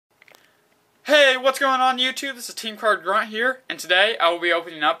Hey, what's going on YouTube? This is Team Card Grunt here, and today I will be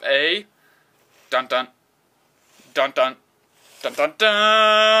opening up a dun dun dun dun dun dun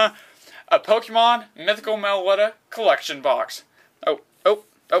dun a Pokemon Mythical Meloetta collection box. Oh.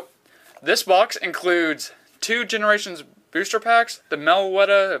 This box includes 2 Generations booster packs, the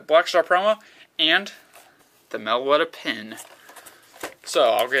Meloetta Black Star promo, and the Meloetta pin. So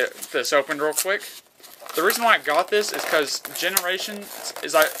I'll get this opened real quick. The reason why I got this is because Generations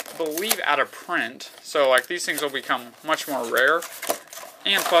is, I believe, out of print. So, like, these things will become much more rare.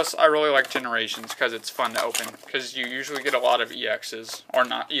 And plus, I really like Generations because it's fun to open. Because you usually get a lot of EXs. Or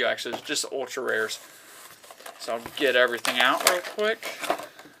not EXs, just ultra rares. So I'll get everything out real quick.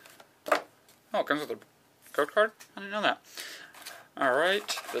 Oh, it comes with a code card? I didn't know that.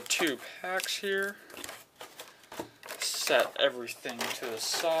 Alright, the 2 packs here. Set everything to the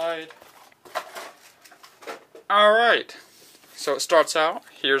side. Alright, so it starts out,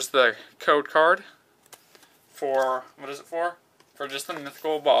 here's the code card for, what is it for? For just the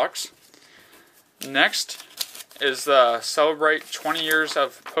Mythical box. Next is the Celebrate 20 Years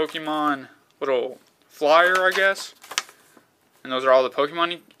of Pokemon little flyer, I guess. And those are all the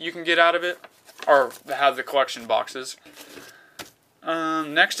Pokemon you can get out of it, or have the collection boxes.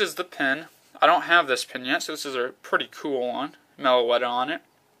 Next is the pin. I don't have this pin yet, so this is a pretty cool one. Meloetta on it.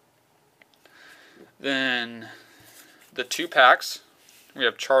 Then the 2 packs, we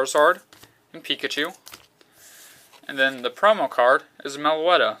have Charizard and Pikachu. And then the promo card is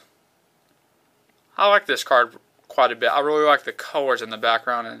Meloetta. I like this card quite a bit. I really like the colors in the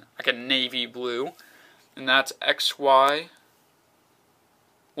background, and like a navy blue. And that's XY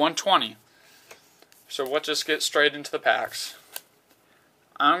 120. So let's just get straight into the packs.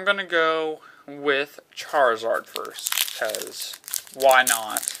 I'm going to go with Charizard first, because why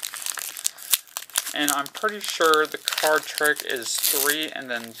not? And I'm pretty sure the card trick is 3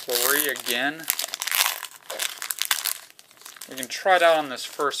 and then 3 again. We can try it out on this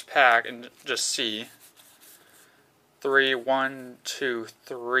first pack and just see. 3, 1, 2,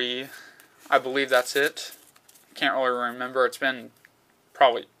 3. I believe that's it. Can't really remember. It's been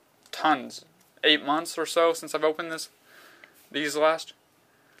probably tons. 8 months or so since I've opened these last.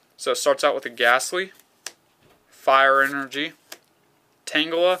 So it starts out with a Ghastly, Fire Energy,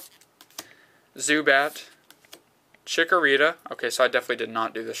 Tangela, Zubat, Chikorita. Okay, so I definitely did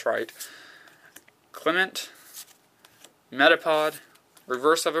not do this right. Clement, Metapod,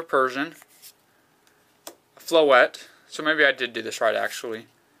 Reverse of a Persian, Floette. So maybe I did do this right actually.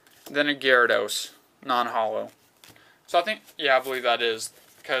 Then a Gyarados, non-holo. So I think, yeah, I believe that is,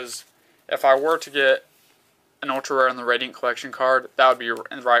 because if I were to get an ultra rare in the Radiant Collection card, that would be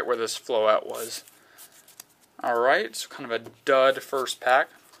right where this Floette was. Alright, so kind of a dud first pack.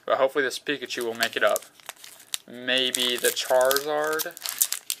 But hopefully this Pikachu will make it up. Maybe the Charizard,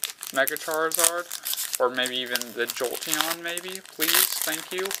 Mega Charizard, or maybe even the Jolteon, maybe, please,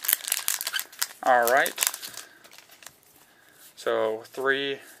 thank you. Alright, so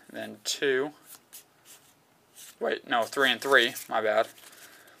 3, then 2, wait, no, 3 and 3, my bad.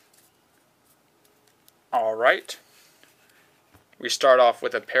 Alright, we start off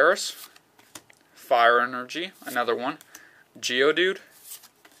with a Paris, Fire Energy, another one, Geodude,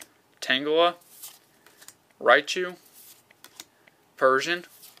 Tangela, Raichu, Persian,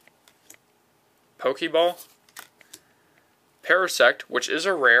 Pokeball, Parasect, which is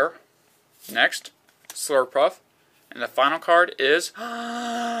a rare. Next, Slurpuff. And the final card is,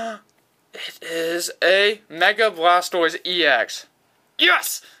 it is a Mega Blastoise EX.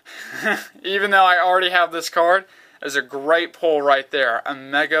 Yes! Even though I already have this card, there's a great pull right there. A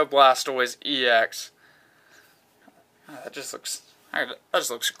Mega Blastoise EX. Oh, that just looks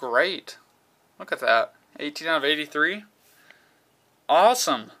great. Look at that. 18 out of 83.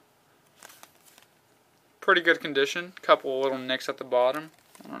 Awesome. Pretty good condition. Couple of little nicks at the bottom.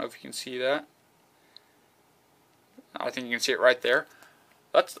 I don't know if you can see that. I think you can see it right there.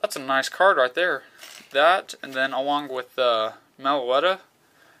 That's a nice card right there. That, and then along with the Meloetta,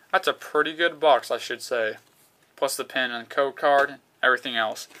 that's a pretty good box, I should say. Plus the pin and code card, everything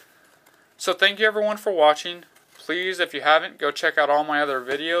else. So thank you everyone for watching. Please, if you haven't, go check out all my other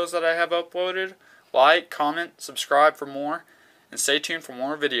videos that I have uploaded. Like, comment, subscribe for more, and stay tuned for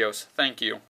more videos. Thank you.